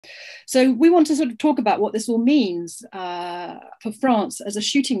So we want to sort of talk about what this all means for France as a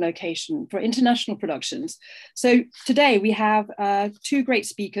shooting location for international productions. So today we have two great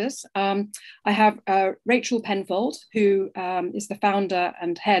speakers. I have Rachael Penfold, who is the founder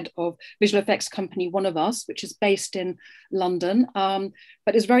and head of visual effects company One of Us, which is based in London,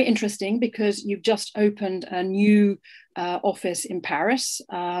 but is very interesting because you've just opened a new office in Paris.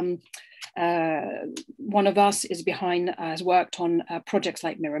 One of Us is behind, has worked on projects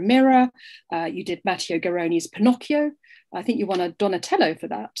like Mirror Mirror. You did Matteo Garoni's Pinocchio. I think you won a Donatello for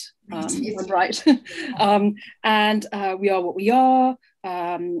that. Right. And We Are What We Are,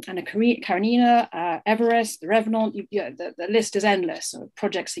 Anna Karenina, Everest, The Revenant. The list is endless of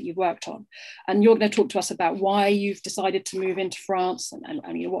projects that you've worked on. And you're going to talk to us about why you've decided to move into France and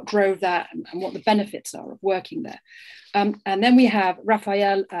what drove that and what the benefits are of working there. And then we have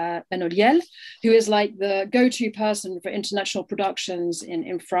Raphaël Benoliel, who is like the go-to person for international productions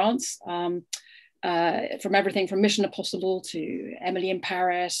in France, from everything from Mission Impossible to Emily in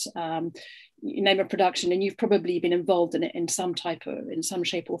Paris, you name a production, and you've probably been involved in it in some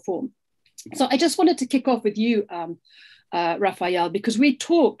shape or form. So I just wanted to kick off with you, Raphaël, because we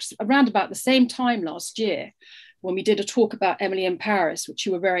talked around about the same time last year when we did a talk about Emily in Paris, which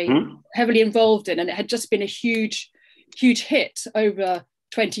you were very heavily involved in, and it had just been a huge hit over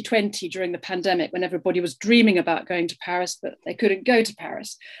 2020 during the pandemic when everybody was dreaming about going to Paris, but they couldn't go to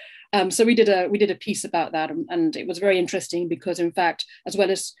Paris. So we did a piece about that, and it was very interesting because, in fact, as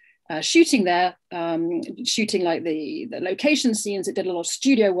well as shooting there, shooting like the location scenes, it did a lot of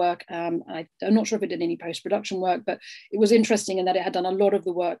studio work. I'm not sure if it did any post-production work, but it was interesting in that it had done a lot of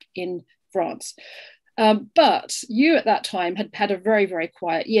the work in France. But you at that time had a very, very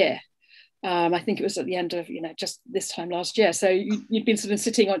quiet year. I think it was at the end of, just this time last year. So you'd been sort of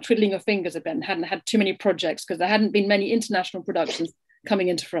sitting on twiddling your fingers a bit and hadn't had too many projects because there hadn't been many international productions coming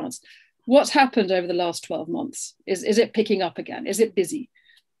into France. What's happened over the last 12 months? Is it picking up again? Is it busy?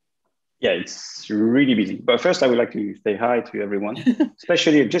 Yeah, it's really busy. But first, I would like to say hi to everyone,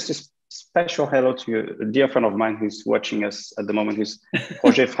 especially just a special hello to a dear friend of mine who's watching us at the moment, who's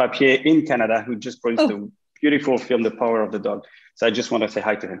Roger Frappier in Canada, who just produced a beautiful film, The Power of the Dog. So I just want to say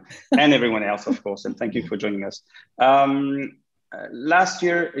hi to him and everyone else, of course, and thank you for joining us. Last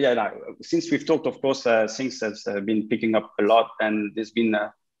year, since we've talked, of course, things have been picking up a lot, and there's been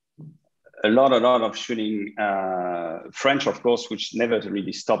a lot of shooting, French, of course, which never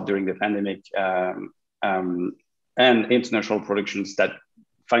really stopped during the pandemic, and international productions that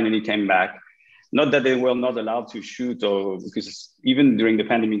finally came back. Not that they were not allowed to shoot, or because even during the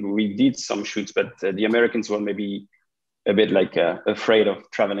pandemic, we did some shoots, but the Americans were maybe a bit like afraid of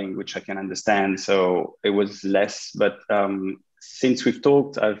traveling, which I can understand. So it was less. But since we've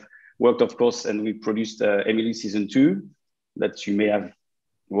talked, I've worked, of course, and we produced Emily season 2 that you may have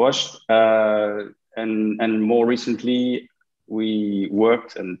watched. And more recently, we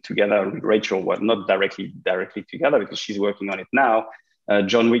worked and together with Rachael, well, not directly together because she's working on it now,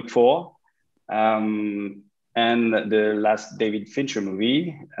 John Wick 4. And the last David Fincher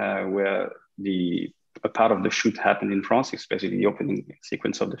movie, where a part of the shoot happened in France, especially the opening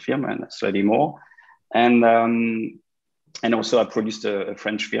sequence of the film, and slightly more. And also I produced a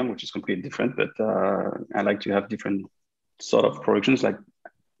French film, which is completely different, but I like to have different sort of productions, like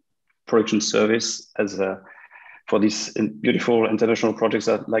production service for these beautiful international projects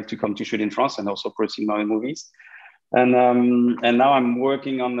that like to come to shoot in France and also producing my own movies. And now I'm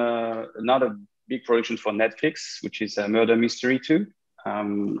working on another big production for Netflix, which is a Murder Mystery 2,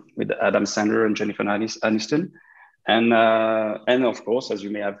 with Adam Sandler and Jennifer Aniston. And of course, as you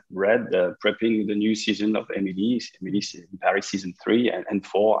may have read, prepping the new season of Emily in Paris season 3 and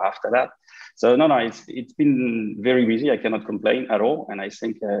 4 after that. So it's been very busy. I cannot complain at all. And I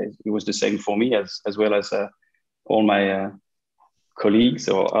think it was the same for me as well as all my colleagues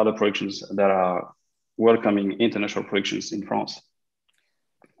or other productions that are welcoming international productions in France.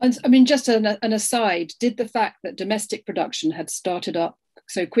 And I mean, just an aside, did the fact that domestic production had started up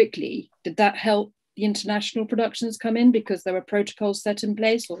so quickly, did that help the international productions come in because there were protocols set in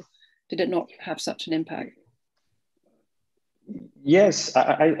place, or did it not have such an impact? Yes,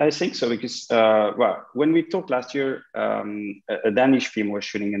 I think so, because when we talked last year, a Danish film was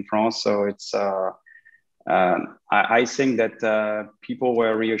shooting in France, so it's I think that people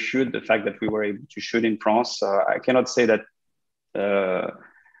were reassured the fact that we were able to shoot in France. I cannot say that,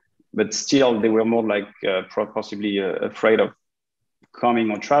 but still they were more like possibly afraid of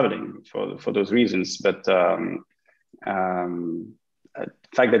coming or traveling for those reasons. But the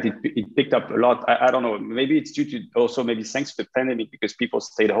fact that it picked up a lot, I don't know, maybe it's due to also maybe thanks to the pandemic, because people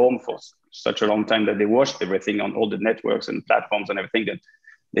stayed home for such a long time that they watched everything on all the networks and platforms and everything, that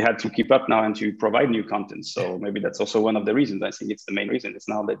they had to keep up now and to provide new content. So maybe that's also one of the reasons. I think it's the main reason. It's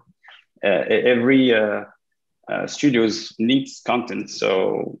now that every studios needs content,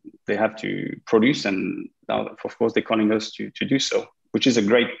 so they have to produce, and now of course they're calling us to do so, which is a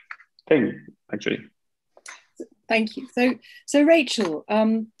great thing, actually. Thank you. So Rachael,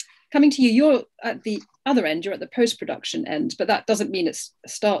 coming to you, you're at the other end, you're at the post-production end, but that doesn't mean it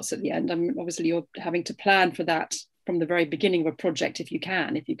starts at the end. I mean, obviously you're having to plan for that from the very beginning of a project, if you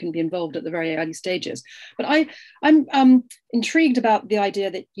can be involved at the very early stages. But I'm intrigued about the idea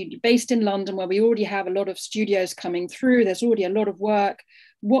that you're based in London, where we already have a lot of studios coming through. There's already a lot of work.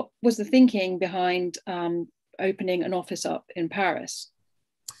 What was the thinking behind opening an office up in Paris?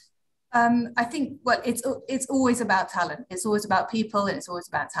 I think it's always about talent. It's always about people, and it's always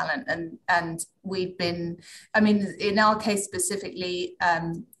about talent. And we've been, I mean, in our case specifically,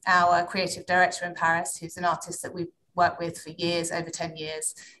 our creative director in Paris, who's an artist that we've worked with for years, over 10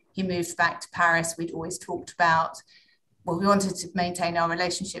 years, he moved back to Paris. We'd always talked about, well, we wanted to maintain our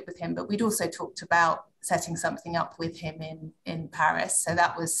relationship with him, but we'd also talked about setting something up with him in Paris. So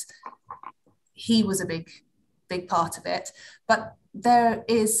he was a big part of it. But there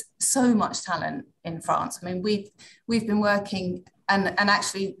is so much talent in France. I mean, we've been working, and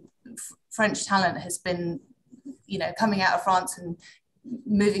actually French talent has been, coming out of France and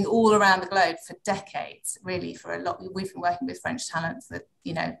moving all around the globe for decades, really, for a lot. We've been working with French talent for,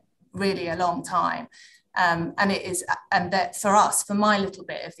 really a long time. And that for us, for my little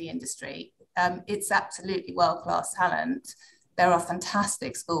bit of the industry, it's absolutely world-class talent. There are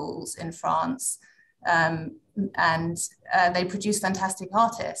fantastic schools in France, and they produce fantastic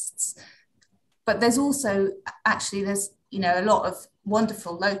artists. But there's also a lot of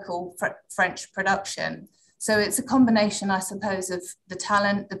wonderful local French production. So it's a combination, I suppose, of the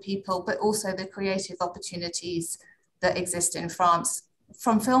talent, the people, but also the creative opportunities that exist in France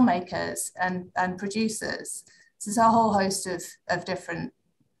from filmmakers and producers. So there's a whole host of different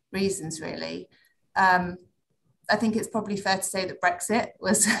reasons, really. I think it's probably fair to say that Brexit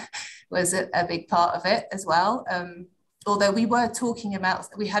was a big part of it as well. Although we had been talking about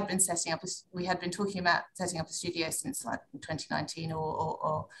setting up a studio since like 2019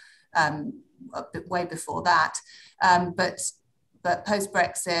 or way before that. But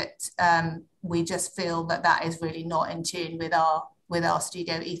post-Brexit, we just feel that is really not in tune with our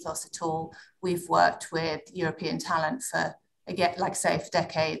studio ethos at all. We've worked with European talent for, again, like I say, for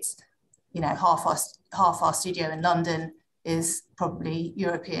decades. Half our studio in London is probably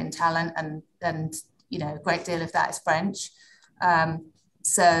European talent, and a great deal of that is French.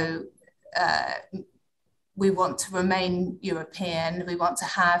 We want to remain European. We want to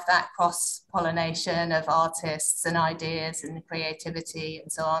have that cross-pollination of artists and ideas and creativity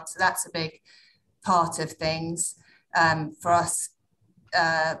and so on. So that's a big part of things for us.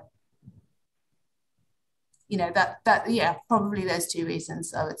 Probably those two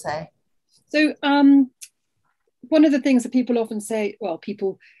reasons, I would say. So one of the things that people often say,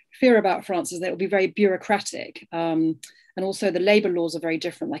 people fear about France, is that it will be very bureaucratic. And also the labor laws are very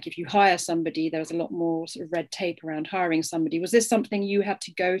different. Like if you hire somebody, there's a lot more sort of red tape around hiring somebody. Was this something you had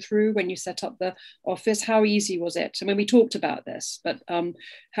to go through when you set up the office? How easy was it? I mean, we talked about this, but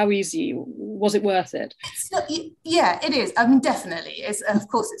how easy, was it worth it? Yeah, it is. I mean, definitely. Of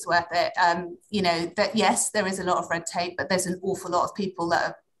course it's worth it. That yes, there is a lot of red tape, but there's an awful lot of people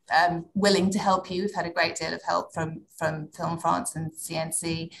that are willing to help you. We've had a great deal of help from Film France and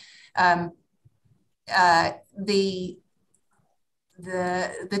CNC.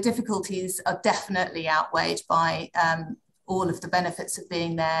 The difficulties are definitely outweighed by all of the benefits of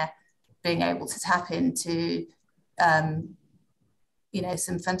being there, being able to tap into some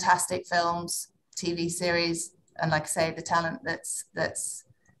fantastic films, TV series, and like I say, the talent that's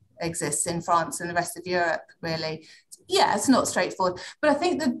exists in France and the rest of Europe, really. Yeah, it's not straightforward, but I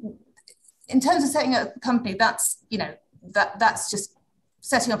think that in terms of setting up a company, that's just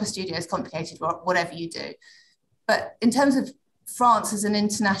setting up a studio is complicated, whatever you do. But in terms of France as an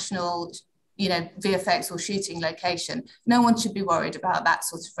international, VFX or shooting location, no one should be worried about that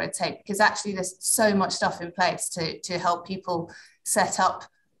sort of red tape, because actually there's so much stuff in place to help people set up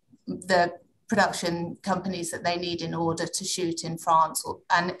the production companies that they need in order to shoot in France.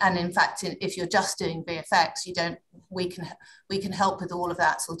 And in fact, if you're just doing VFX, we can help with all of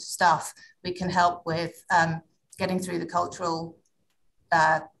that sort of stuff. We can help with getting through the cultural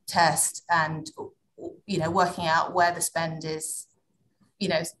test and working out where the spend is,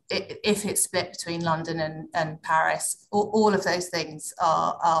 if it's split between London and Paris. All of those things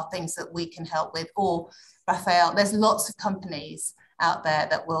are things that we can help with. Or Raphaël, there's lots of companies out there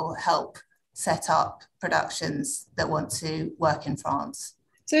that will help set up productions that want to work in France.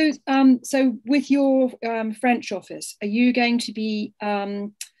 So with your French office, are you going to be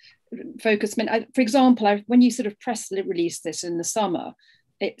focused? For example, when you sort of press released this in the summer,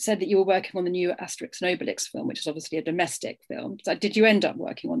 it said that you were working on the new Asterix and Obelix film, which is obviously a domestic film. So did you end up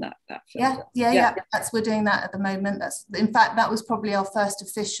working on that film? Yeah. We're doing that at the moment. In fact, that was probably our first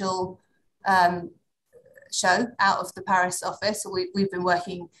official show out of the Paris office. So we've been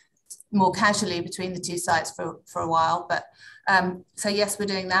working more casually between the two sites for a while. But so yes, we're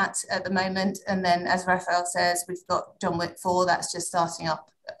doing that at the moment. And then, as Raphael says, we've got John Wick 4, that's just starting up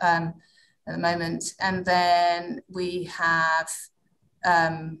at the moment. And then we have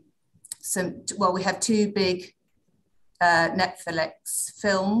we have two big Netflix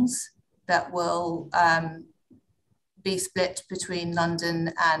films that will be split between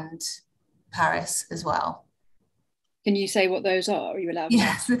London and Paris as well. Can you say what those are? Are you allowed?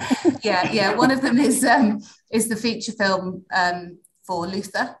 Yes. yeah. One of them is the feature film for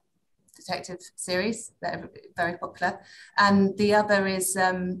Luther detective series, they're very popular, and the other is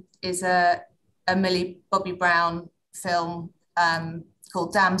a Millie Bobby Brown film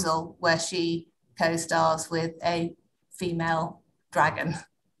called Damsel, where she co-stars with a female dragon.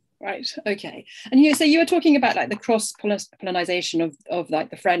 Right. Okay. And you were talking about like the cross pollination of like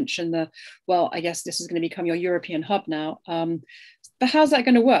the French and I guess this is going to become your European hub now. But how's that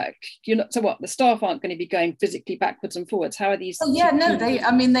going to work? The staff aren't going to be going physically backwards and forwards. How are these? Oh yeah, no, they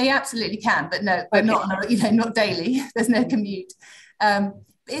absolutely can, but no, but okay. not daily. There's no commute.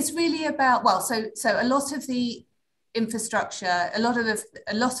 It's really about so a lot of the infrastructure, a lot of the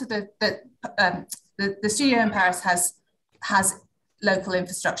studio in Paris has local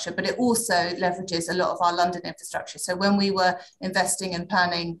infrastructure, but it also leverages a lot of our London infrastructure. So when we were investing and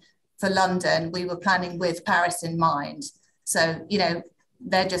planning for London, we were planning with Paris in mind. So,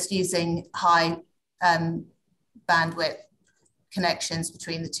 they're just using high bandwidth connections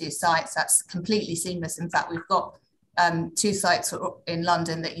between the two sites. That's completely seamless. In fact, we've got two sites in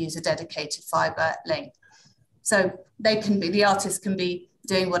London that use a dedicated fibre link. So the artists can be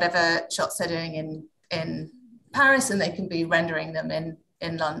doing whatever shots they're doing in Paris, and they can be rendering them in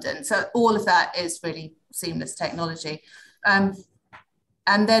London. So all of that is really seamless technology.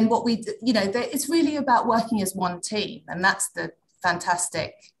 And then what it's really about working as one team. And that's the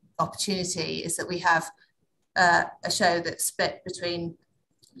fantastic opportunity, is that we have a show that's split between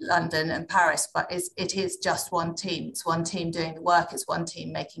London and Paris, but it is just one team. It's one team doing the work. It's one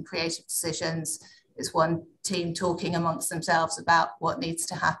team making creative decisions. It's one team talking amongst themselves about what needs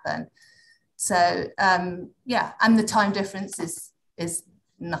to happen. So and the time difference is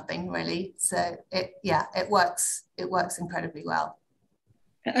nothing really. So it works incredibly well.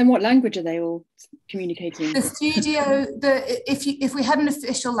 And what language are they all communicating? The studio, if we had an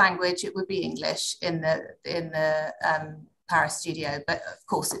official language, it would be English in the Paris studio. But of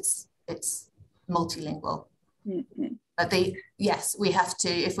course, it's multilingual. Mm-hmm. But we have to.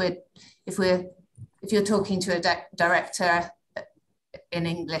 If you're talking to a director in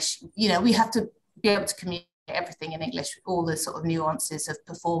English, we have to be able to communicate everything in English, all the sort of nuances of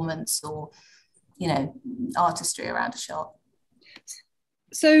performance or artistry around a shot.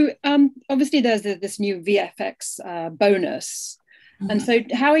 So obviously there's this new VFX bonus. Mm-hmm. And so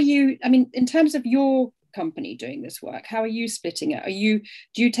how are you, in terms of your company doing this work, how are you splitting it? Do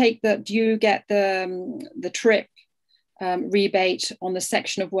you get the trip rebate on the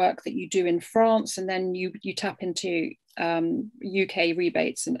section of work that you do in France, and then you tap into UK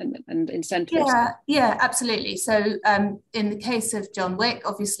rebates and incentives? Yeah, absolutely. So in the case of John Wick,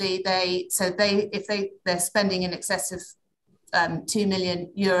 obviously if they're spending in excess of €2 million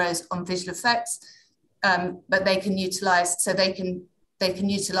on visual effects, but they can utilize that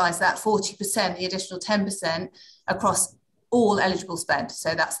 40%, the additional 10% across all eligible spend.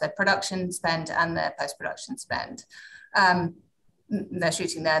 So that's their production spend and their post-production spend. They're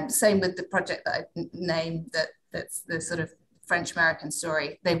shooting there. Same with the project that I named, that's the sort of French-American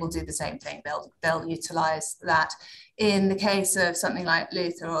story. They will do the same thing. They'll utilize that. In the case of something like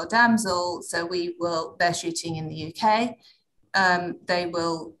Luther or Damsel, they're shooting in the UK. They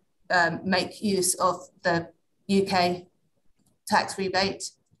will make use of the UK tax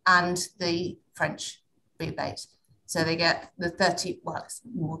rebate and the French rebate. So they get it's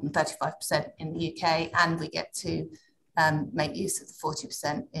more than 35% in the UK, and we get to make use of the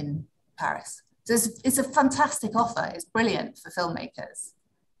 40% in Paris. So it's a fantastic offer. It's brilliant for filmmakers.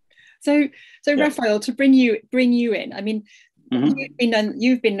 So Raphael, to bring you in, mm-hmm.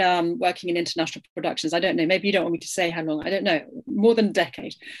 you've been working in international productions. I don't know, maybe you don't want me to say how long. I don't know, more than a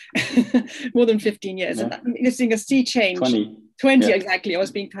decade, more than 15 years. Yeah. And this is a sea change. 20, yeah. Exactly. I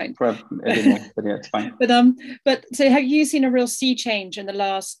was being kind. But yeah, it's fine. But so have you seen a real sea change in the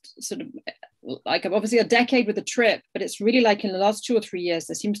last sort of, like obviously a decade with the trip, but it's really like in the last 2 or 3 years,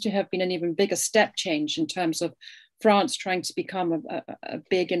 there seems to have been an even bigger step change in terms of France trying to become a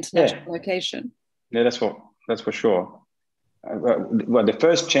big international location. Yeah, that's for sure. Well, the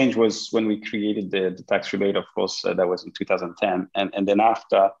first change was when we created the tax rebate, of course, that was in 2010. And then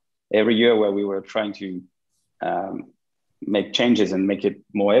after, every year where we were trying to make changes and make it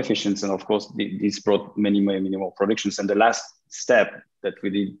more efficient. And of course, this brought many more productions. And the last step that we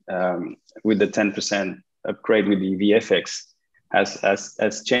did with the 10% upgrade with the VFX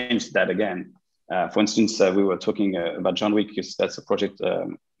has changed that again. For instance, we were talking about John Wick, because that's a project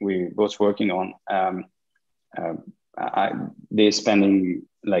we're both working on. They're spending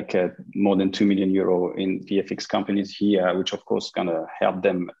like more than 2 million euro in VFX companies here, which of course gonna help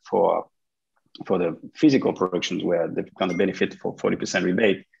them for the physical productions where they're gonna benefit for 40%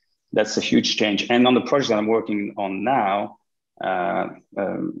 rebate. That's a huge change. And on the project that I'm working on now,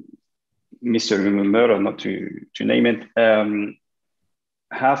 Mr. Murder, not to name it,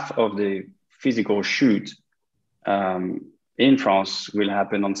 half of the physical shoot in France will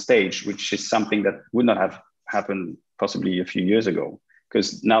happen on stage, which is something that would not have happened possibly a few years ago,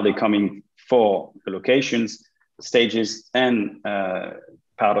 because now they're coming for the locations, stages, and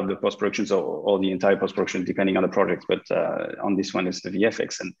part of the post-productions or the entire post-production, depending on the project. But on this one is the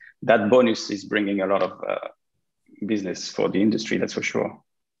VFX. And that bonus is bringing a lot of business for the industry, that's for sure.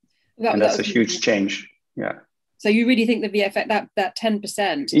 And that's a huge change, yeah. So you really think the VFX, that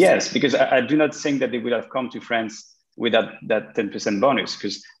 10%? Yes, because I do not think that they would have come to France with that 10% bonus,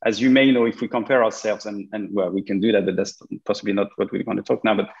 because as you may know, if we compare ourselves, and well, we can do that, but that's possibly not what we want to talk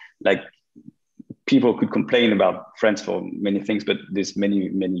now, but like people could complain about France for many things, but there's many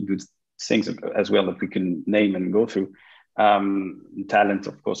good things as well that we can name and go through. Talent,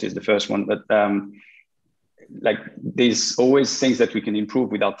 of course, is the first one, but like there's always things that we can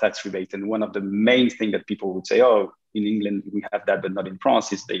improve without tax rebate. And one of the main things that people would say, oh, in England we have that, but not in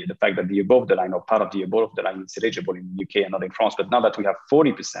France, is the fact that the above the line or part of the above the line is eligible in the UK and not in France. But now that we have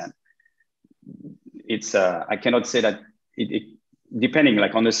 40%, it's I cannot say that it depending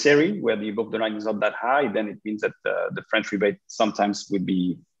like on the series where the above the line is not that high, then it means that the French rebate sometimes would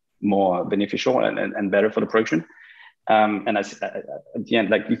be more beneficial and better for the production. And at the end,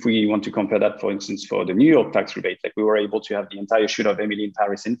 like if we want to compare that, for instance, for the New York tax rebate, like we were able to have the entire shoot of Emily in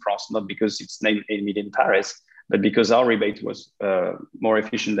Paris in France, not because it's named Emily in Paris, but because our rebate was more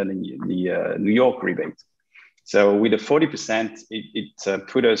efficient than the New York rebate. So with the 40%, it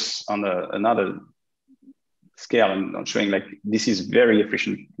put us on another scale and showing like this is very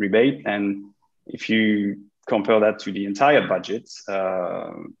efficient rebate. And if you compare that to the entire budget,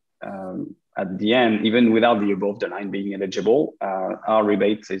 at the end, even without the above the line being eligible, our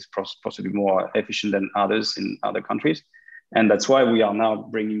rebate is possibly more efficient than others in other countries. And that's why we are now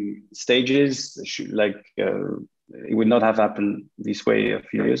bringing stages like it would not have happened this way a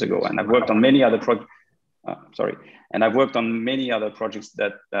few years ago. And I've worked on many other projects. And I've worked on many other projects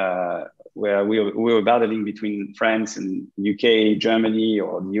that where we were battling between France and UK, Germany,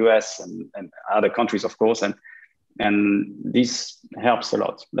 or the US and other countries, of course. And this helps a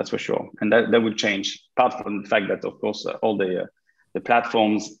lot, that's for sure. And that would change, apart from the fact that, of course, all the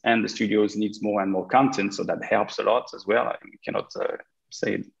platforms and the studios needs more and more content. So that helps a lot as well. I cannot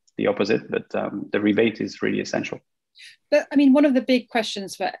say the opposite, but the rebate is really essential. But I mean, one of the big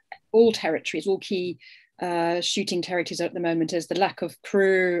questions for all territories, all key shooting territories at the moment, is the lack of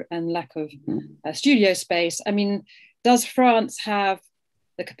crew and lack of studio space. I mean, does France have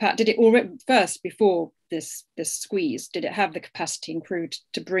the capacity? Did it already first, before this squeeze, did it have the capacity and crew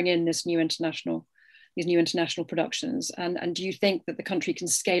to bring in these new international productions? And do you think that the country can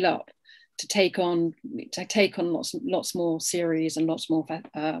scale up to take on lots more series and lots more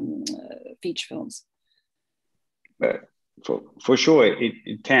feature films? For sure,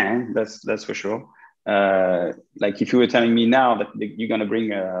 it can. That's for sure. Like if you were telling me now that you're going to bring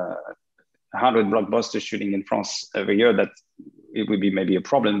 100 blockbusters shooting in France every year, that it would be maybe a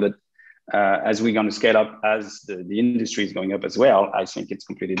problem. But as we're going to scale up, as the industry is going up as well, I think it's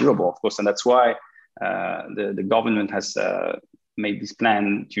completely doable, of course. And that's why the government has made this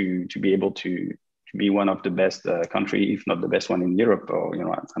plan to be able to be one of the best country, if not the best one in Europe. Or, you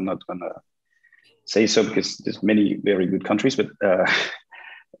know, I'm not going to say so because there's many very good countries, but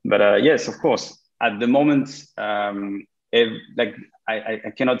yes, of course. At the moment, I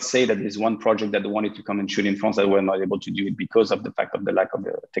cannot say that there's one project that wanted to come and shoot in France that we're not able to do it because of the fact of the lack of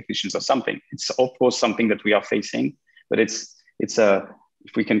the technicians or something. It's of course something that we are facing, but it's a,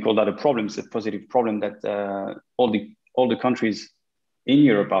 if we can call that a problem, it's a positive problem that all the all the countries in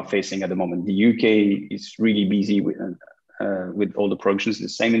Europe are facing at the moment. The UK is really busy with all the productions. The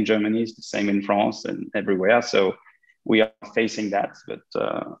same in Germany, it's the same in France and everywhere. So we are facing that. But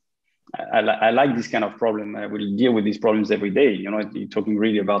I like this kind of problem. I will deal with these problems every day. You know, you're talking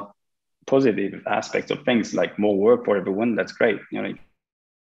really about positive aspects of things, like more work for everyone. That's great. You know,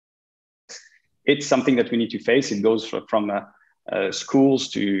 it's something that we need to face. It goes from schools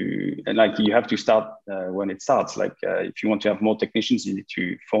to, and like you have to start when it starts. Like if you want to have more technicians, you need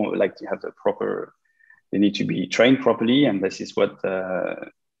to form, like you have the proper, they need to be trained properly, and this is what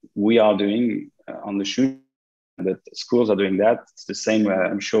we are doing on the shoot. That schools are doing that. It's the same,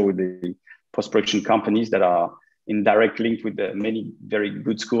 I'm sure, with the post-production companies that are in direct link with the many very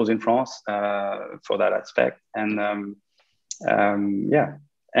good schools in France for that aspect. And yeah,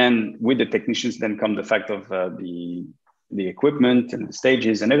 and with the technicians then come the fact of the equipment and the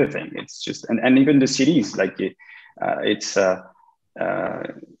stages and everything. It's just, and even the cities, like it's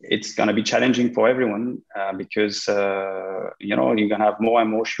going to be challenging for everyone because you know, you're going to have more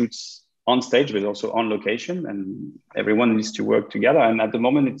and more shoots on stage, but also on location, and everyone needs to work together. And at the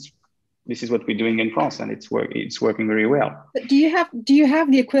moment, this is what we're doing in France, and it's working very well. But do you have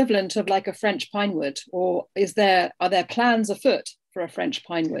the equivalent of like a French pinewood, or are there plans afoot for a French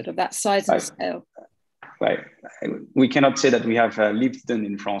pinewood of that size and scale? Right. We cannot say that we have Lipton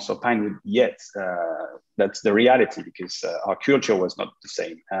in France or pinewood yet. That's the reality, because our culture was not the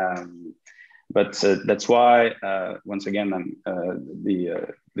same. But that's why, once again,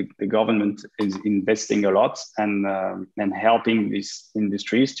 the government is investing a lot and helping these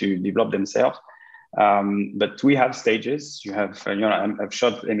industries to develop themselves. But we have stages. You have, you know, I've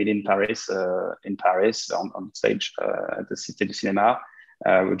shot Emily in Paris on stage at the Cité du Cinéma.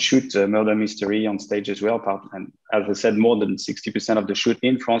 Would shoot murder mystery on stage as well. And as I said, more than 60% of the shoot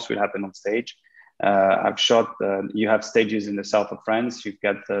in France will happen on stage. I've shot, you have stages in the south of France. You've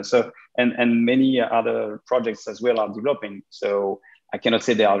got, and many other projects as well are developing. So I cannot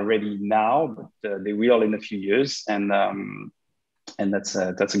say they are ready now, but they will in a few years. And that's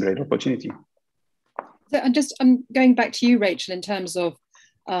a great opportunity. So I'm going back to you, Rachael, in terms of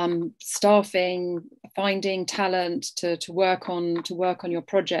staffing, finding talent to work on your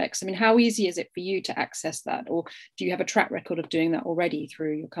projects. I mean, how easy is it for you to access that, or do you have a track record of doing that already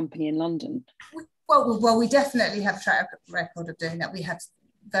through your company in London? Well, we definitely have a track record of doing that. We have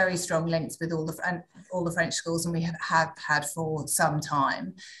very strong links with all the French schools, and we have had for some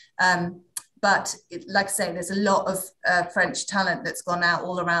time. But like I say, there's a lot of French talent that's gone out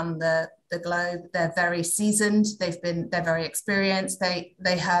all around the globe. They're very seasoned. They're very experienced.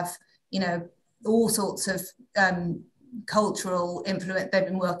 They have, you know, all sorts of cultural influence. They've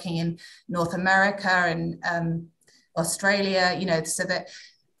been working in North America and Australia, you know,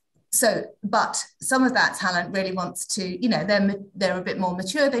 but some of that talent really wants to, you know, they're a bit more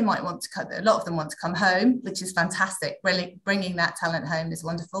mature. They might want to a lot of them want to come home, which is fantastic. Really bringing that talent home is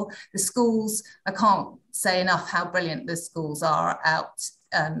wonderful. The schools, I can't say enough how brilliant the schools are out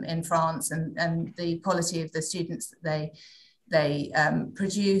in France, and the quality of the students that they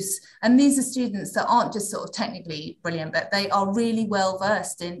produce. And these are students that aren't just sort of technically brilliant, but they are really well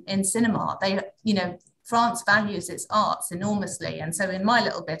versed in cinema. They, you know, France values its arts enormously. And so in my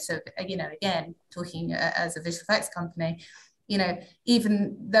little bit of, you know, again, talking as a visual effects company, you know,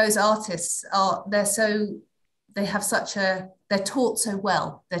 even those artists they're taught so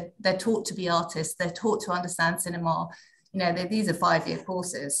well. They're taught to be artists. They're taught to understand cinema. You know, these are 5-year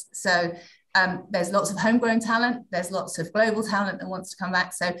courses. So there's lots of homegrown talent. There's lots of global talent that wants to come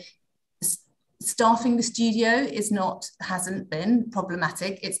back. So staffing the studio hasn't been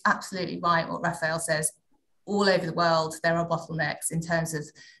problematic. It's absolutely right what Raphael says. All over the world, there are bottlenecks in terms of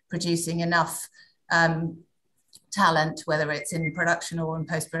producing enough talent, whether it's in production or in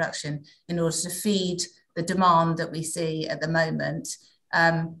post-production, in order to feed the demand that we see at the moment.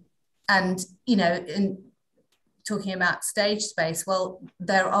 And, you know, in talking about stage space, well,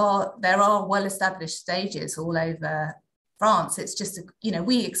 there are well-established stages all over France. It's just, you know,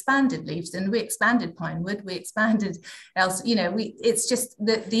 we expanded Leavesden, we expanded Pinewood, we expanded else, you know, it's just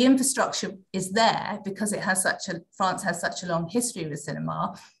the infrastructure is there because France has such a long history with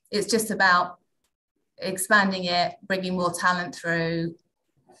cinema. It's just about expanding it, bringing more talent through,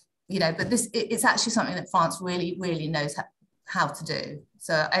 you know, but it's actually something that France really, really knows how to do.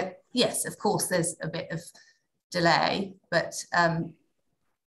 So yes, of course, there's a bit of delay, but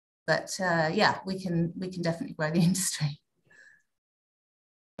yeah, we can definitely grow the industry.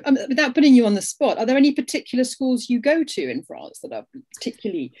 Without putting you on the spot, are there any particular schools you go to in France that are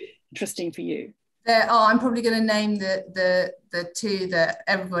particularly interesting for you? I'm probably going to name the two that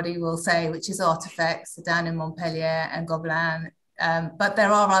everybody will say, which is Artifacts, down in Montpellier, and Gobelin. But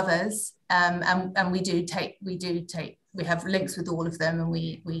there are others, and we have links with all of them, and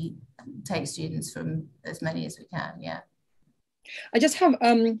we take students from as many as we can. Yeah. I just have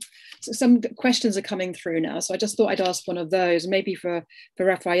some questions are coming through now, so I just thought I'd ask one of those, maybe for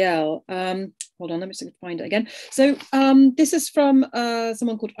Raphael. Hold on, let me see if I can find it again. So this is from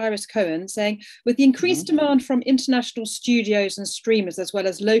someone called Iris Cohen saying, with the increased demand from international studios and streamers, as well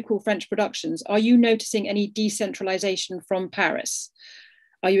as local French productions, are you noticing any decentralization from Paris?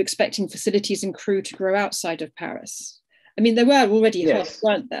 Are you expecting facilities and crew to grow outside of Paris? I mean, there were already hubs,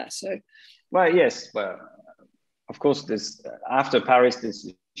 weren't there? So, well, yes. Well, of course, after Paris, this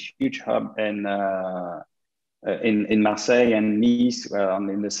huge hub in Marseille and Nice,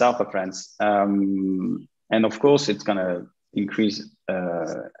 in the south of France, and of course, it's going to increase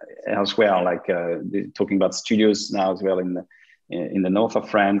elsewhere. Like talking about studios now as well in the north of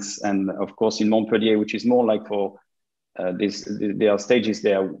France, and of course in Montpellier, which is more like for there are stages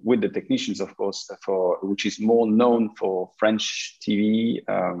there with the technicians, of course, which is more known for French TV.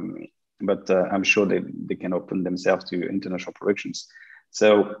 But I'm sure they can open themselves to international productions.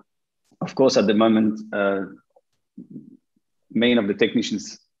 So, of course, at the moment, many of the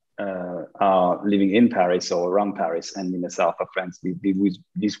technicians are living in Paris or around Paris and in the south of France.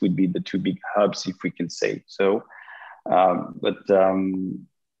 This would be the two big hubs, if we can say so. But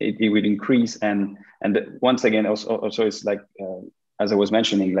it would increase. And once again, also it's like, as I was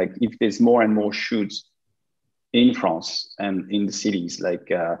mentioning, like if there's more and more shoots in France and in the cities,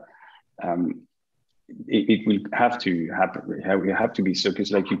 like, it will have to happen. You have to be so,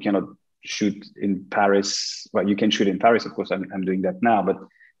 because like you cannot shoot in Paris. Well, you can shoot in Paris, of course. I'm doing that now, but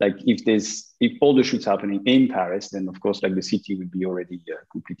like if all the shoots happening in Paris, then of course like the city would be already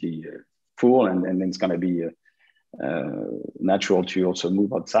completely full, and then it's going to be natural to also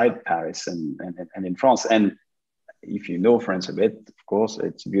move outside Paris and in France. And if you know France a bit, of course,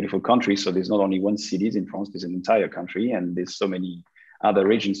 it's a beautiful country. So there's not only one city in France; there's an entire country, and there's so many other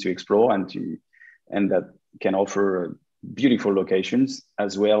regions to explore and that can offer beautiful locations,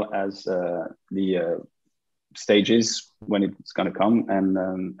 as well as the stages when it's going to come,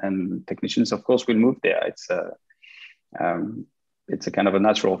 and technicians, of course, will move there. It's a kind of a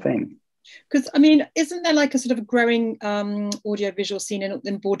natural thing. Because I mean, isn't there like a sort of growing audiovisual scene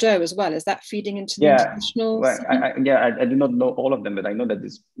in Bordeaux as well? Is that feeding into the international? Well, I do not know all of them, but I know that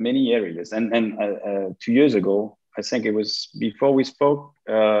there's many areas. And 2 years ago, I think it was before we spoke,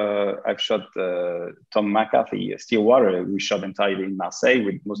 I've shot Tom McCarthy, Stillwater. We shot entirely in Marseille,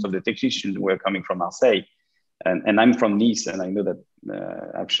 with most of the technicians were coming from Marseille. And I'm from Nice, and I know that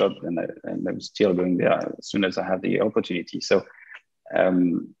I've shot, and I'm still going there as soon as I have the opportunity. So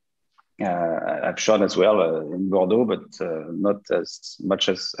I've shot as well in Bordeaux, but not as much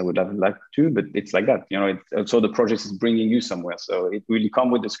as I would have liked to, but it's like that. You know, so the project is bringing you somewhere. So it will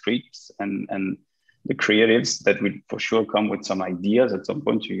come with the scripts and the creatives that will for sure come with some ideas at some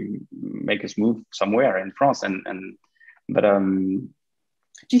point to make us move somewhere in France. But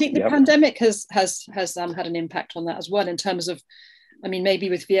do you think the pandemic has had an impact on that as well, in terms of, I mean,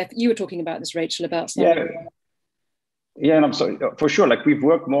 maybe with VF, you were talking about this, Rachel, about something. Yeah, and I'm sorry, for sure. Like we've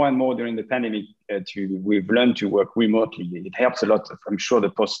worked more and more during the pandemic. We've learned to work remotely. It helps a lot. I'm sure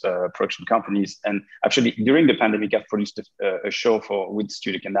the post-production companies, and actually during the pandemic, I've produced a show with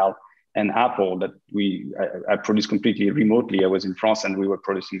Studio Canal and Apple that I produced completely remotely. I was in France and we were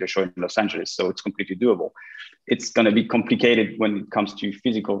producing the show in Los Angeles, so it's completely doable. It's going to be complicated when it comes to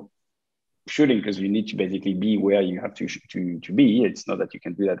physical shooting, because you need to basically be where you have to be. It's not that you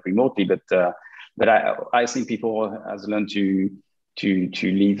can do that remotely, but I think people has learned to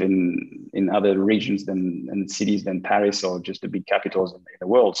live in other regions and cities than Paris or just the big capitals in the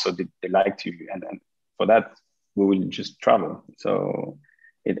world. So they like to, and for that we will just travel. So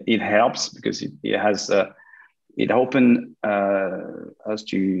it helps, because it opened us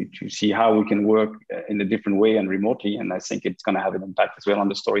to see how we can work in a different way and remotely. And I think it's going to have an impact as well on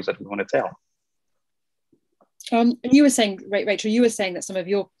the stories that we want to tell. You were saying, Rachel, you were saying that some of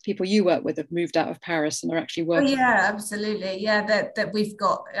your people you work with have moved out of Paris and are actually working. Oh, yeah, absolutely. Yeah, that we've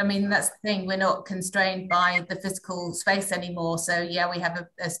got, I mean, that's the thing, we're not constrained by the physical space anymore. So yeah, we have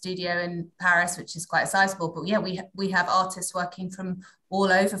a studio in Paris, which is quite sizable, but yeah, we have artists working from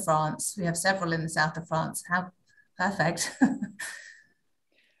all over France. We have several in the south of France. How perfect.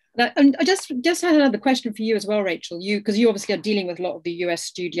 And I just had another question for you as well, Rachel, because you obviously are dealing with a lot of the US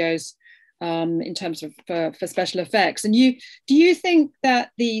studios in terms of for special effects. And do you think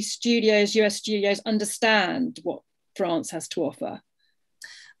that the US studios understand what France has to offer?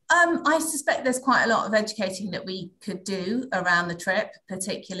 I suspect there's quite a lot of educating that we could do around the trip,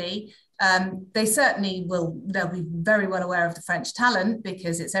 particularly. They certainly they'll be very well aware of the French talent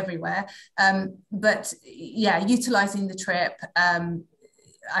because it's everywhere. But yeah, utilising the trip,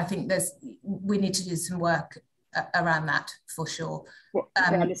 I think we need to do some work around that for sure.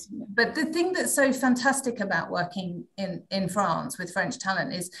 But the thing that's so fantastic about working in France with French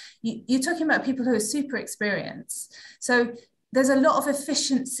talent is you're talking about people who are super experienced. So there's a lot of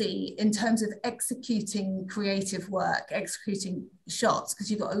efficiency in terms of executing creative work, executing shots,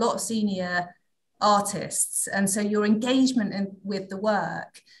 because you've got a lot of senior artists. And so your engagement with the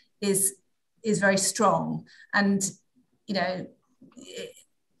work is very strong. And,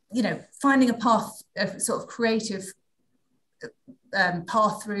 finding a path, a sort of creative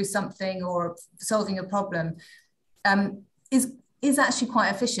path through something or solving a problem is actually quite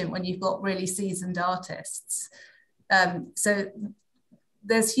efficient when you've got really seasoned artists. So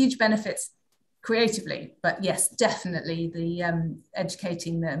there's huge benefits creatively, but yes, definitely the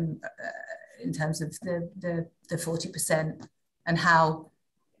educating them in terms of the 40% and how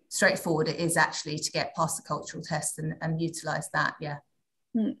straightforward it is actually to get past the cultural test and utilize that. Yeah.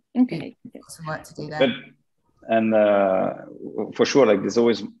 Okay. Got some work to do there. And for sure, like there's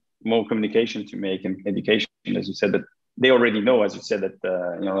always more communication to make and education, as you said, that they already know, as you said, that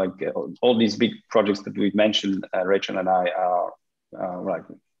all these big projects that we've mentioned, Rachel and I are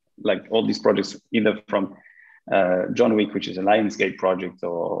like all these projects, either from John Wick, which is a Lionsgate project,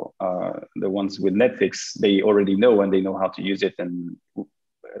 or the ones with Netflix, they already know and they know how to use it. And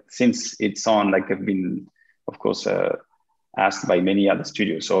since it's on, like I've been, of course, asked by many other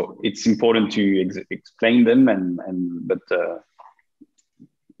studios, so it's important to explain them, but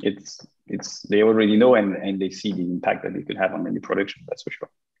it's they already know and they see the impact that it could have on any production. That's for sure.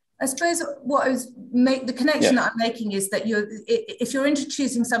 I suppose the connection that I'm making is that if you're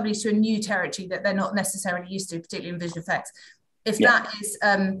introducing somebody to a new territory that they're not necessarily used to, particularly in visual effects, if that is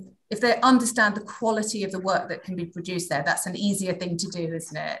if they understand the quality of the work that can be produced there, that's an easier thing to do,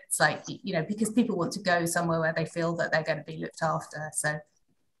 isn't it? It's like, because people want to go somewhere where they feel that they're going to be looked after. So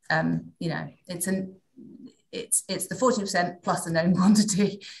it's the 40% plus a known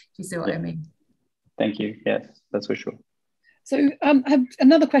quantity. Do you see what I mean? Thank you. Yes, that's for sure. So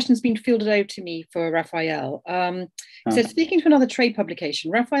another question has been fielded out to me for Raphael. So speaking to another trade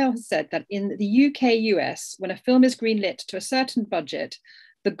publication, Raphael has said that in the UK, US, when a film is greenlit to a certain budget,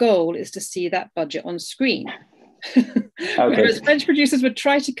 the goal is to see that budget on screen. Whereas French producers would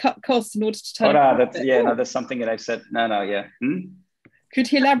try to cut costs in order to turn that's something that I've said. Could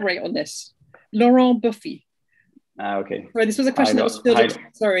he elaborate on this? Laurent Buffy. Okay. Sorry, this was a question that was fielded.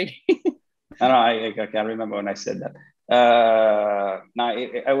 Sorry. I can't remember when I said that.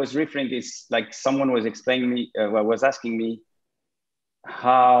 I was referring to this, like someone was explaining me, was asking me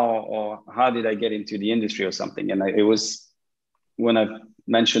how did I get into the industry or something. And it was when I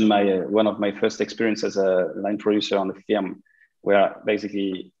mentioned one of my first experience as a line producer on the film, where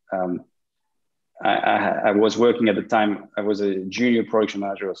basically I was working at the time, I was a junior production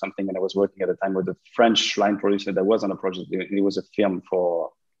manager or something, and I was working at the time with a French line producer that was on a project. It was a film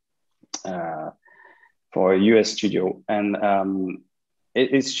for a US studio. And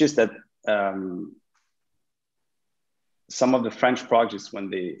it's just that some of the French projects, when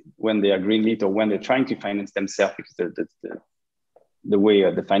they are greenlit or when they're trying to finance themselves, because the way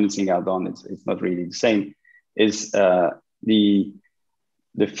the financing are done, it's not really the same, is the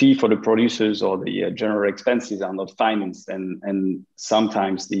fee for the producers or the general expenses are not financed. And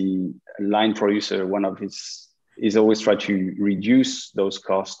sometimes the line producer, is always try to reduce those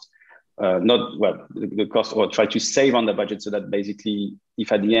costs, the cost, or try to save on the budget, so that basically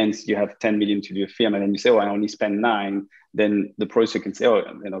if at the end you have 10 million to do a film and then you say, I only spend 9, then the producer can say,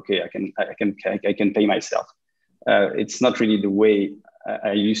 then okay, I can pay myself. It's not really the way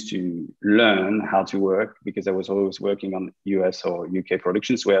I used to learn how to work, because I was always working on US or UK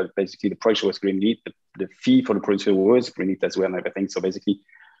productions where basically the project was greenlit, the fee for the producer was greenlit as well and everything. So basically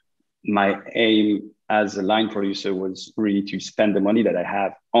my aim as a line producer was really to spend the money that I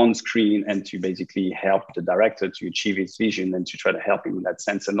have on screen and to basically help the director to achieve his vision and to try to help him in that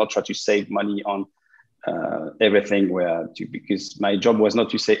sense, and not try to save money on everything, because my job was not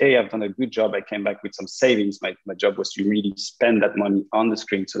to say, hey, I've done a good job, I came back with some savings. My job was to really spend that money on the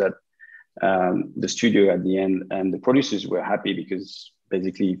screen, so that the studio at the end and the producers were happy, because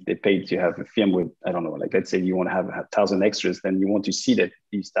basically if they paid to have a film with, I don't know, like let's say you want to have 1,000 extras, then you want to see that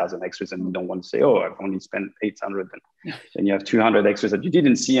these 1,000 extras, and you don't want to say, I've only spent 800, and then you have 200 extras that you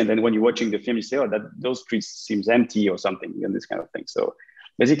didn't see, and then when you're watching the film you say, those streets seems empty or something, and this kind of thing. So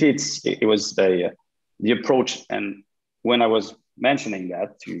basically it was the approach. And when I was mentioning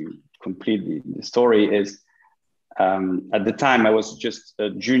that to complete the story is at the time I was just a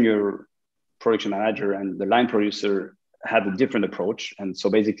junior production manager, and the line producer had a different approach. And so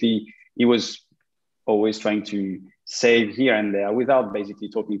basically he was always trying to save here and there without basically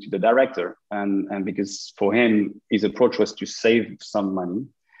talking to the director. And because for him, his approach was to save some money.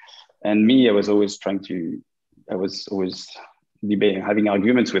 And me, I was always debating, having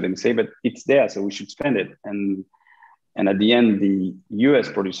arguments with him, say, but it's there, so we should spend it. And at the end, the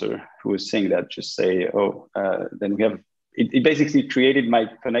US producer who was saying that just say, then we have, it basically created my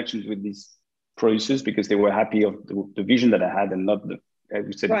connections with these producers because they were happy of the vision that I had and not the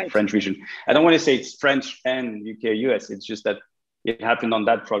French vision. I don't want to say it's French and UK, US. It's just that it happened on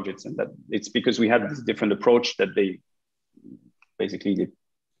that project, and that it's because we had this different approach that they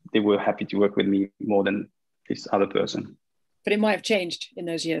were happy to work with me more than this other person. But it might have changed in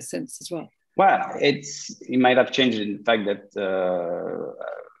those years since as well. Well, it might have changed in the fact that,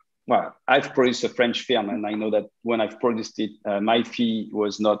 I've produced a French film, and I know that when I've produced it, my fee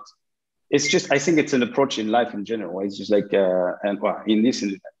was not, it's just, I think it's an approach in life in general. It's just like,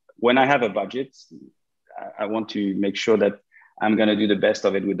 when I have a budget, I want to make sure that I'm going to do the best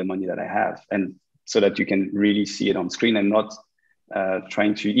of it with the money that I have. And so that you can really see it on screen and not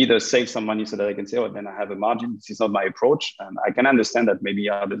trying to either save some money so that I can say, then I have a margin. This is not my approach. And I can understand that maybe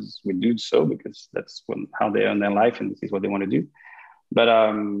others will do so because that's how they earn their life and this is what they want to do. But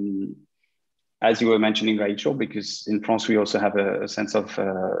as you were mentioning, Rachel, because in France, we also have a sense of,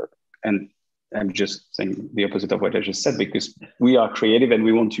 and I'm just saying the opposite of what I just said, because we are creative and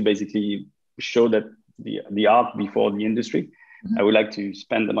we want to basically show that the art before the industry. Mm-hmm. I would like to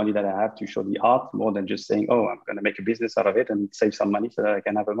spend the money that I have to show the art more than just saying, I'm going to make a business out of it and save some money so that I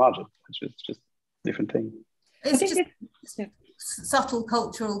can have a margin. It's just a different thing. It's just subtle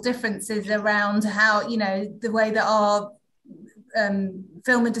cultural differences around how, the way that our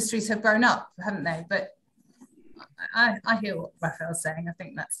film industries have grown up, haven't they? But I hear what Raphael's saying. I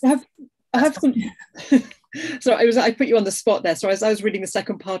think that's I have some. So I put you on the spot there. So I was reading the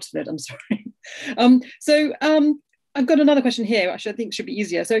second part of it. I'm sorry. I've got another question here, which I think should be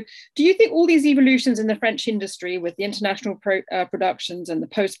easier. So do you think all these evolutions in the French industry with the international productions and the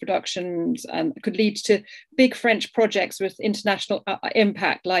post-productions could lead to big French projects with international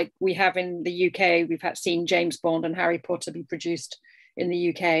impact, like we have in the UK? We've seen James Bond and Harry Potter be produced in the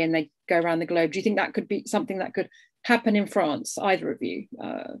UK and they go around the globe. Do you think that could be something that could happen in France, either of you?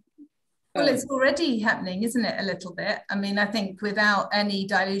 Well, it's already happening, isn't it, a little bit? I mean, I think without any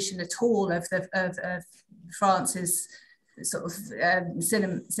dilution at all of France's sort of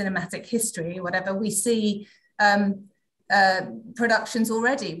cinematic history, whatever, we see productions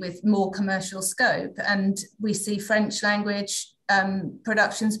already with more commercial scope, and we see French language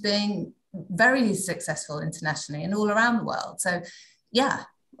productions being very successful internationally and all around the world. So, yeah,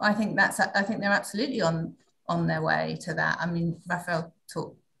 I think they're absolutely on their way to that. I mean, Raphael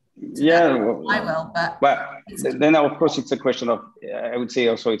talked. Yeah, I will, but then of course it's a question of, I would say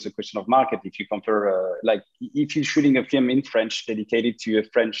also it's a question of market. If you compare, like if you're shooting a film in French dedicated to a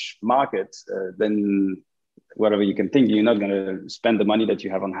French market, then whatever you can think, you're not going to spend the money that you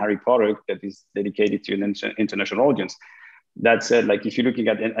have on Harry Potter that is dedicated to an international audience. That said, like if you're looking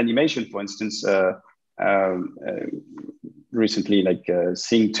at animation, for instance, recently, like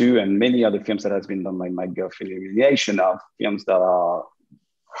Sing 2 and many other films that has been done by Mike Guthrie, affiliation of films that are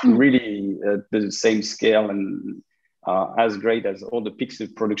really the same scale and as great as all the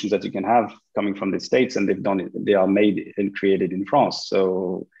Pixar productions that you can have coming from the States, and they are made and created in France.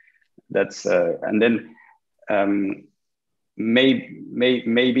 So that's and then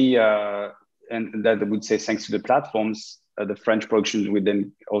maybe and that I would say thanks to the platforms, the French productions would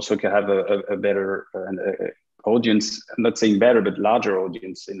then also can have a better audience. I'm not saying better, but larger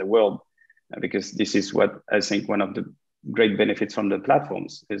audience in the world, because this is what I think one of the great benefits from the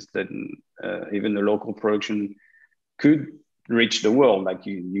platforms is that even the local production could reach the world. Like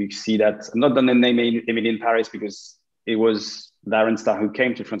you see that, I'm not going to name Emily in Paris because it was Darren Star who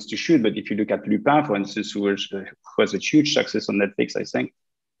came to France to shoot. But if you look at Lupin, for instance, who was a huge success on Netflix, I think.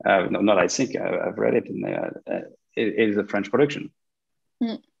 I've read it, and it is a French production.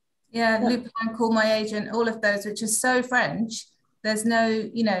 Yeah, Lupin, Call My Agent, all of those, which is so French. There's no,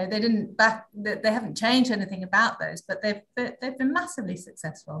 they haven't changed anything about those, but they've been massively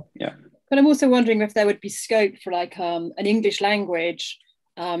successful. Yeah. But I'm also wondering if there would be scope for like an English language,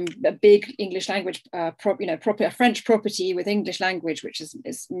 a big English language, a French property with English language, which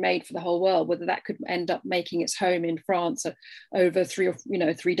is made for the whole world, whether that could end up making its home in France over 3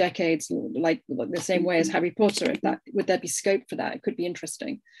 decades, like the same way as Harry Potter. Would there be scope for that? It could be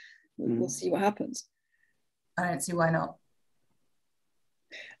interesting. We'll see what happens. I don't see why not.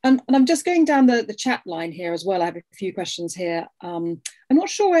 And I'm just going down the chat line here as well. I have a few questions here. I'm not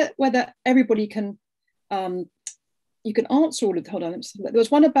sure whether everybody can, you can answer all of the, hold on, there was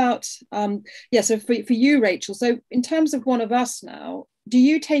one about, so for you, Rachel, so in terms of One of Us now, do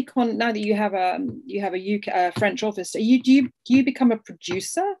you take on, now that you have a UK French office, do you become a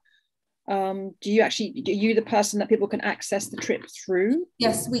producer? Are you the person that people can access the trip through?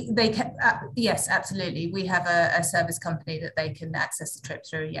 Yes, yes, absolutely. We have a service company that they can access the trip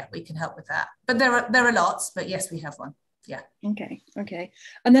through. Yeah, we can help with that. But there are lots, but yes, we have one. Yeah. Okay.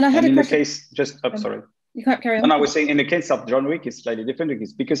 And then I had a question. Sorry. You can't carry on. No, I was saying in the case of John Wick, it's slightly different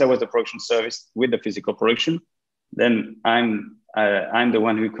because I was the production service with the physical production. Then I'm the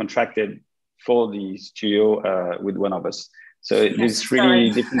one who contracted for the studio with One of Us. So it's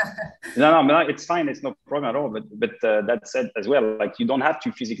really different. No, it's fine. It's no problem at all. But that said as well, like you don't have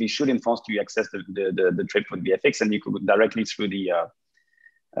to physically shoot in France to access the trip for VFX, and you could go directly through the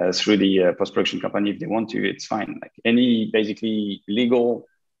post-production company if they want to. It's fine. Like any basically legal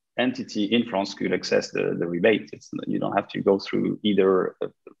entity in France could access the rebate. You don't have to go through either a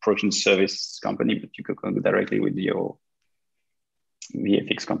production service company, but you could go directly with your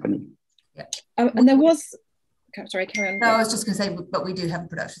VFX company. Yeah. And there was. Sorry, carry on. No, I was just going to say, but we do have a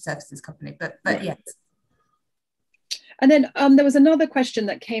production services company, but right. Yes. And then there was another question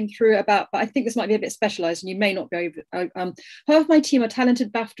that came through about, but I think this might be a bit specialised and you may not go over. Half of my team are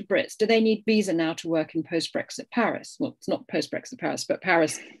talented BAFTA Brits. Do they need visa now to work in post-Brexit Paris? Well, it's not post-Brexit Paris, but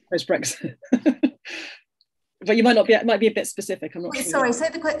Paris post-Brexit. But you it might be a bit specific. I'm not sure. Sorry, say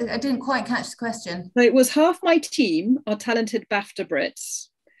the question. I didn't quite catch the question. So it was half my team are talented BAFTA Brits.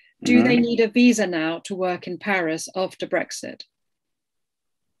 Do they need a visa now to work in Paris after Brexit?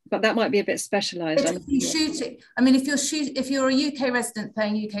 But that might be a bit specialised. If you're a UK resident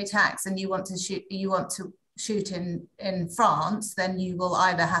paying UK tax and you want to shoot in France, then you will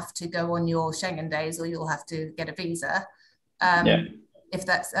either have to go on your Schengen days or you'll have to get a visa. If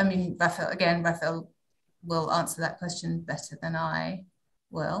that's, Raphael will answer that question better than I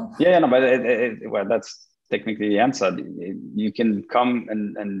will. Yeah, no, but that's technically the answer. You can come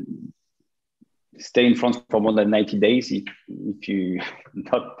and stay in France for more than 90 days if you're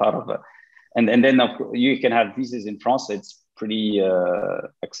not part of it. And then you can have visas in France. It's pretty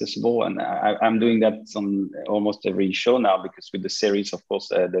accessible. And I'm doing that on almost every show now, because with the series, of course,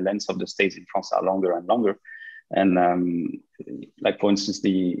 the lengths of the stays in France are longer and longer. And like, for instance,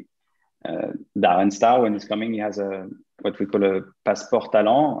 the Darren Star, when he's coming, he has what we call a passeport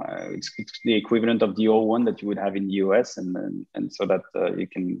talent. It's the equivalent of the O1 that you would have in the US, and so that you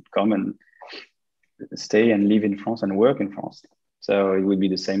can come and stay and live in France and work in France. So it would be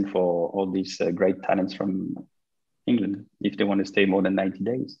the same for all these great talents from England if they want to stay more than 90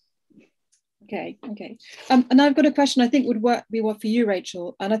 days. Okay. And I've got a question I think would be for you,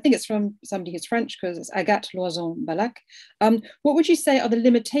 Rachel, and I think it's from somebody who's French, because it's Agathe Loison-Balac. What would you say are the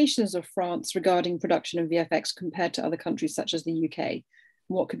limitations of France regarding production of VFX compared to other countries such as the UK?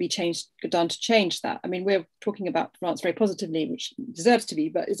 What could be done to change that? I mean, we're talking about France very positively, which deserves to be,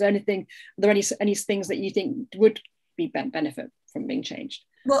 but are there any things that you think would be benefit from being changed?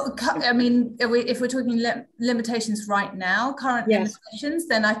 Well, I mean, if we're talking limitations right now, current limitations,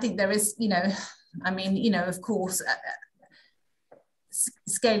 then I think there is, of course,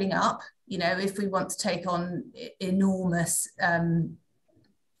 scaling up, if we want to take on enormous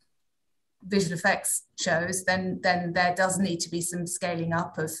visual effects shows, then there does need to be some scaling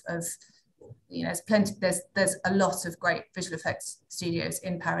up of there's a lot of great visual effects studios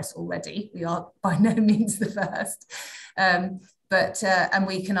in Paris already. We are by no means the first. But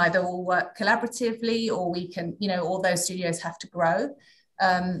we can either all work collaboratively, or we can, all those studios have to grow.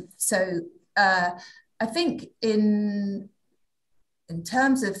 So I think in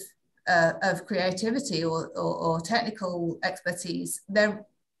terms of creativity or technical expertise,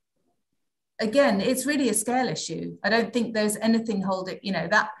 again, it's really a scale issue. I don't think there's anything holding,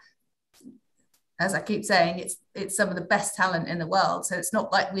 that, as I keep saying, it's some of the best talent in the world. So it's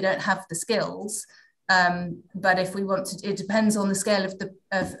not like we don't have the skills. But if we want to, it depends on the scale of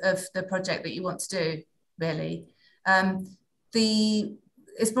the project that you want to do, really.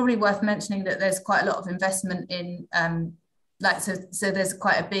 It's probably worth mentioning that there's quite a lot of investment in, so there's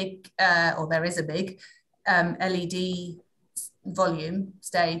quite a big, or there is a big LED volume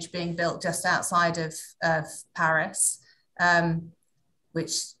stage being built just outside of Paris,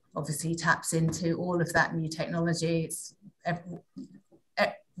 which obviously taps into all of that new technology.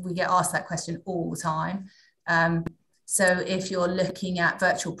 We get asked that question all the time. So if you're looking at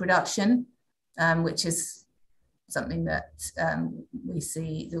virtual production, which is something that we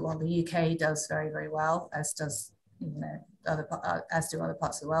see the UK does very, very well, as does as do other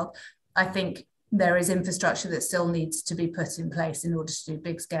parts of the world. I think there is infrastructure that still needs to be put in place in order to do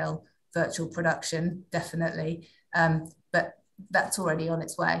big scale virtual production, definitely. But that's already on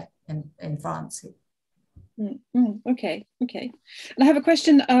its way in France. Okay. And I have a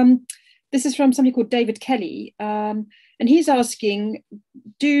question. This is from somebody called David Kelly, and he's asking,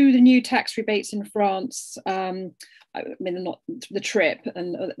 do the new tax rebates in France, I mean, not the trip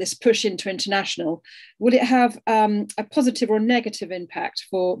and this push into international, will it have a positive or negative impact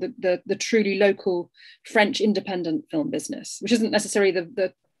for the truly local French independent film business, which isn't necessarily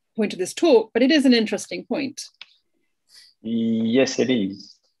the point of this talk, but it is an interesting point. Yes, it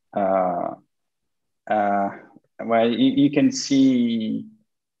is. Well, you can see,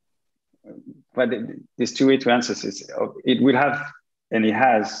 but there's two ways to answer this. It will have, and it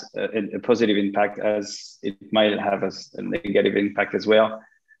has a positive impact, as it might have as a negative impact as well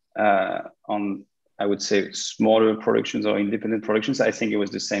on, I would say, smaller productions or independent productions. I think it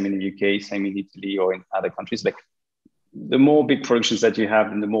was the same in the UK, same in Italy or in other countries. Like the more big productions that you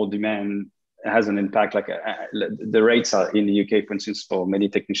have and the more demand has an impact. Like the rates are in the UK, for instance, for many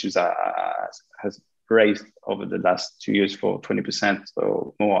technicians has raised over the last 2 years for 20%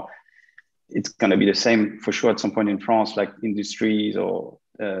 or more. It's going to be the same for sure at some point in France, like industries or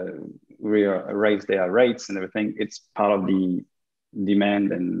raise their rates and everything. It's part of the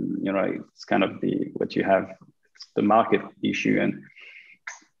demand, and it's kind of what you have, it's the market issue.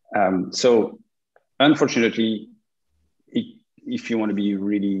 And so unfortunately, if you want to be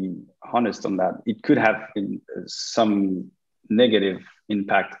really honest on that, it could have some negative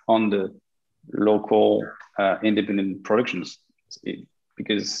impact on the local independent productions,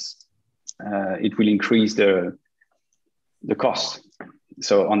 because it will increase the cost.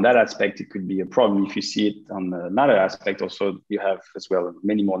 So on that aspect, it could be a problem. If you see it on another aspect, also you have as well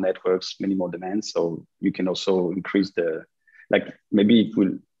many more networks, many more demands. So you can also increase maybe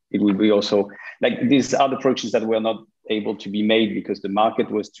it will be also like these other productions that were not able to be made because the market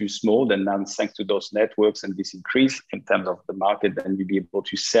was too small. Then now, thanks to those networks and this increase in terms of the market, then you'll be able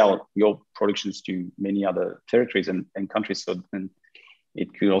to sell your productions to many other territories and countries. So then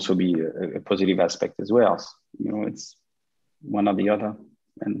it could also be a positive aspect as well. It's one or the other,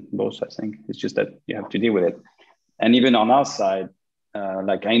 and both, I think. It's just that you have to deal with it. And even on our side,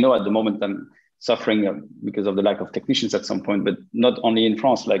 I know at the moment I'm suffering because of the lack of technicians at some point, but not only in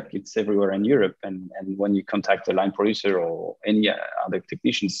France, like it's everywhere in Europe. And when you contact a line producer or any other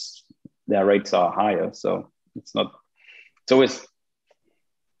technicians, their rates are higher. So it's always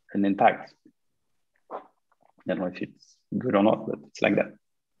an impact. I don't know if it's good or not, but it's like that.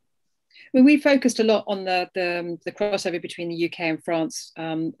 Well, we focused a lot on the crossover between the UK and France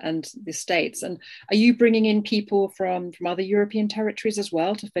and the States. And are you bringing in people from other European territories as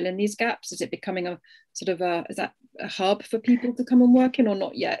well to fill in these gaps? Is it becoming a sort of is that a hub for people to come and work in, or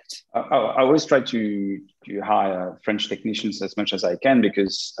not yet? I always try to hire French technicians as much as I can,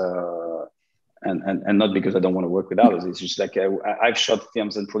 because and not because I don't want to work with others. It's just like I've shot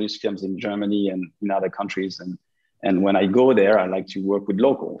films and produced films in Germany and in other countries, and when I go there, I like to work with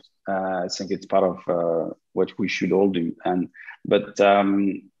locals. I think it's part of what we should all do. But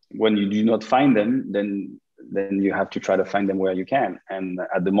when you do not find them, then you have to try to find them where you can. And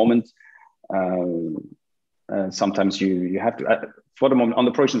at the moment, sometimes you have to. For the moment, on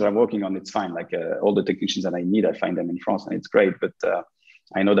the projects that I'm working on, it's fine. Like all the technicians that I need, I find them in France, and it's great. But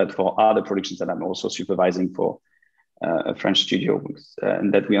I know that for other productions that I'm also supervising for a French studio,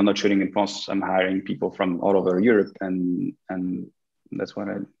 and that we are not shooting in France, I'm hiring people from all over Europe, and that's what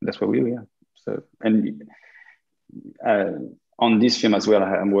we do. Yeah. So on this film as well,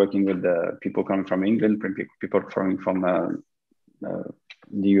 I'm working with people coming from England, people coming from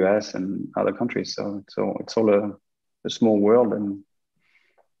the US and other countries. So it's all a small world, and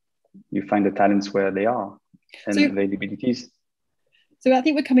you find the talents where they are and availabilities. So I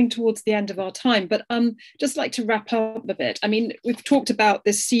think we're coming towards the end of our time, but just like to wrap up a bit. I mean, we've talked about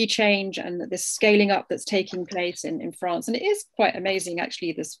this sea change and this scaling up that's taking place in France. And it is quite amazing,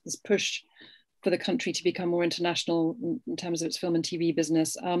 actually, this push for the country to become more international in terms of its film and TV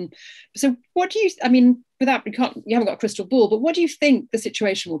business. So what do you, I mean, you haven't got a crystal ball, but what do you think the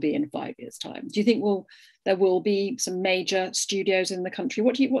situation will be in 5 years' time? Do you think there will be some major studios in the country?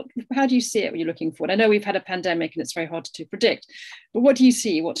 How do you see it when you're looking forward? I know we've had a pandemic and it's very hard to predict, but what do you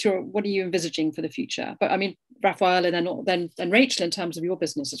see? What are you envisaging for the future? But I mean, Raphaël and then Rachel, in terms of your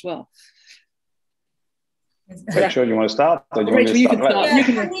business as well. Rachel, you want to start? Or do you Rachel,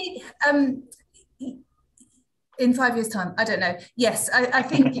 want me to start? Yeah, in 5 years' time, I don't know. Yes, I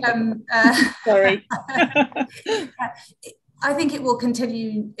think. Sorry. I think it will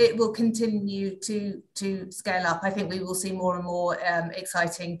continue. It will continue to scale up. I think we will see more and more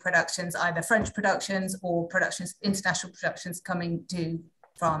exciting productions, either French productions or productions, international productions, coming to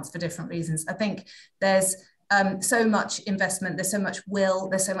France for different reasons. I think there's so much investment, there's so much will,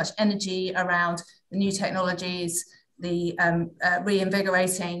 there's so much energy around the new technologies, the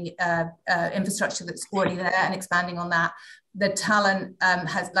reinvigorating infrastructure that's already there and expanding on that. The talent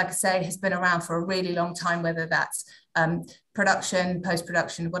has, like I say, has been around for a really long time, whether that's production,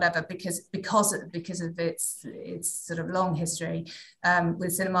 post-production, whatever, because of its sort of long history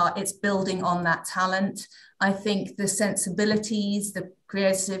with cinema. It's building on that talent. I think the sensibilities, the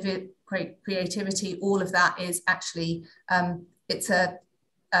creativity, all of that is actually it's a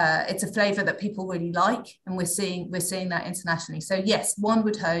flavor that people really like, and we're seeing that internationally. So yes, one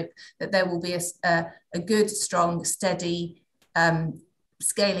would hope that there will be a good, strong, steady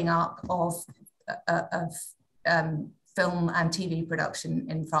scaling up of film and TV production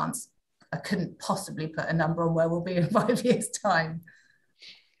in France. I couldn't possibly put a number on where we'll be in 5 years' time.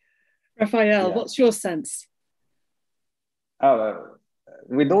 Raphaël, what's your sense?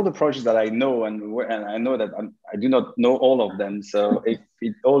 With all the projects that I know, and I know that I do not know all of them, so if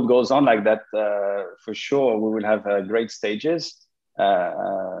it all goes on like that, for sure we will have great stages.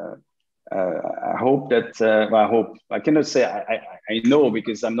 I hope that, well, I hope, I cannot say I know,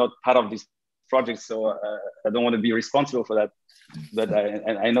 because I'm not part of this project, so I don't want to be responsible for that, but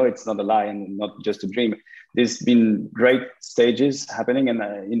I know it's not a lie and not just a dream. There's been great stages happening, and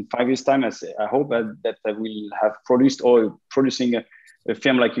in 5 years' time, I hope that we'll have producing a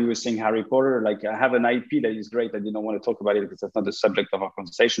film like you were saying, Harry Potter. Like, I have an IP that is great. I didn't want to talk about it because that's not the subject of our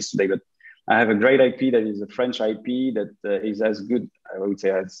conversations today, but I have a great IP that is a French IP that is as good, I would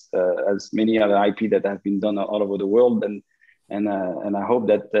say, as many other IP that have been done all over the world. And I hope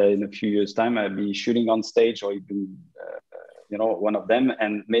that in a few years' time, I'll be shooting on stage, or even, one of them,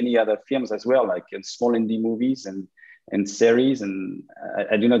 and many other films as well, like in small indie movies and series. And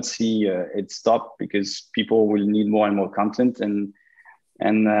I do not see it stop, because people will need more and more content, and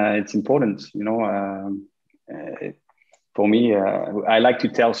it's important, for me, I like to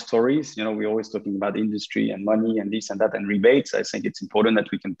tell stories. We're always talking about industry and money and this and that and rebates. I think it's important that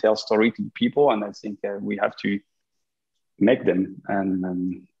we can tell story to people, and I think we have to make them,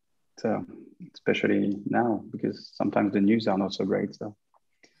 and so especially now, because sometimes the news are not so great. So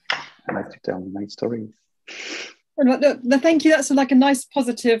I like to tell nice stories. Thank you. That's like a nice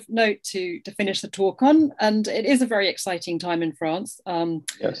positive note to finish the talk on. And it is a very exciting time in France,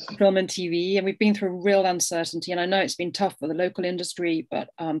 yes. Film and TV, and we've been through real uncertainty. And I know it's been tough for the local industry, but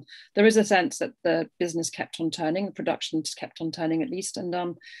there is a sense that the business kept on turning, the productions kept on turning at least.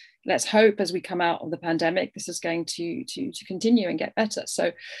 And let's hope as we come out of the pandemic, this is going to continue and get better.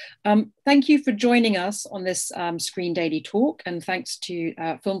 So thank you for joining us on this ScreenDaily Talk, and thanks to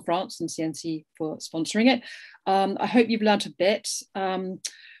Film France and CNC for sponsoring it. I hope you've learned a bit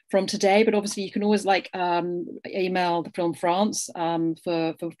from today, but obviously you can always email the Film France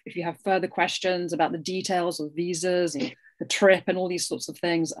for if you have further questions about the details of visas and the trip and all these sorts of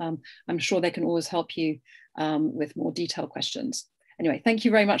things. I'm sure they can always help you with more detailed questions. Anyway, thank you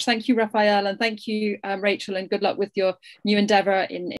very much. Thank you, Raphaël, and thank you, Rachel, and good luck with your new endeavor in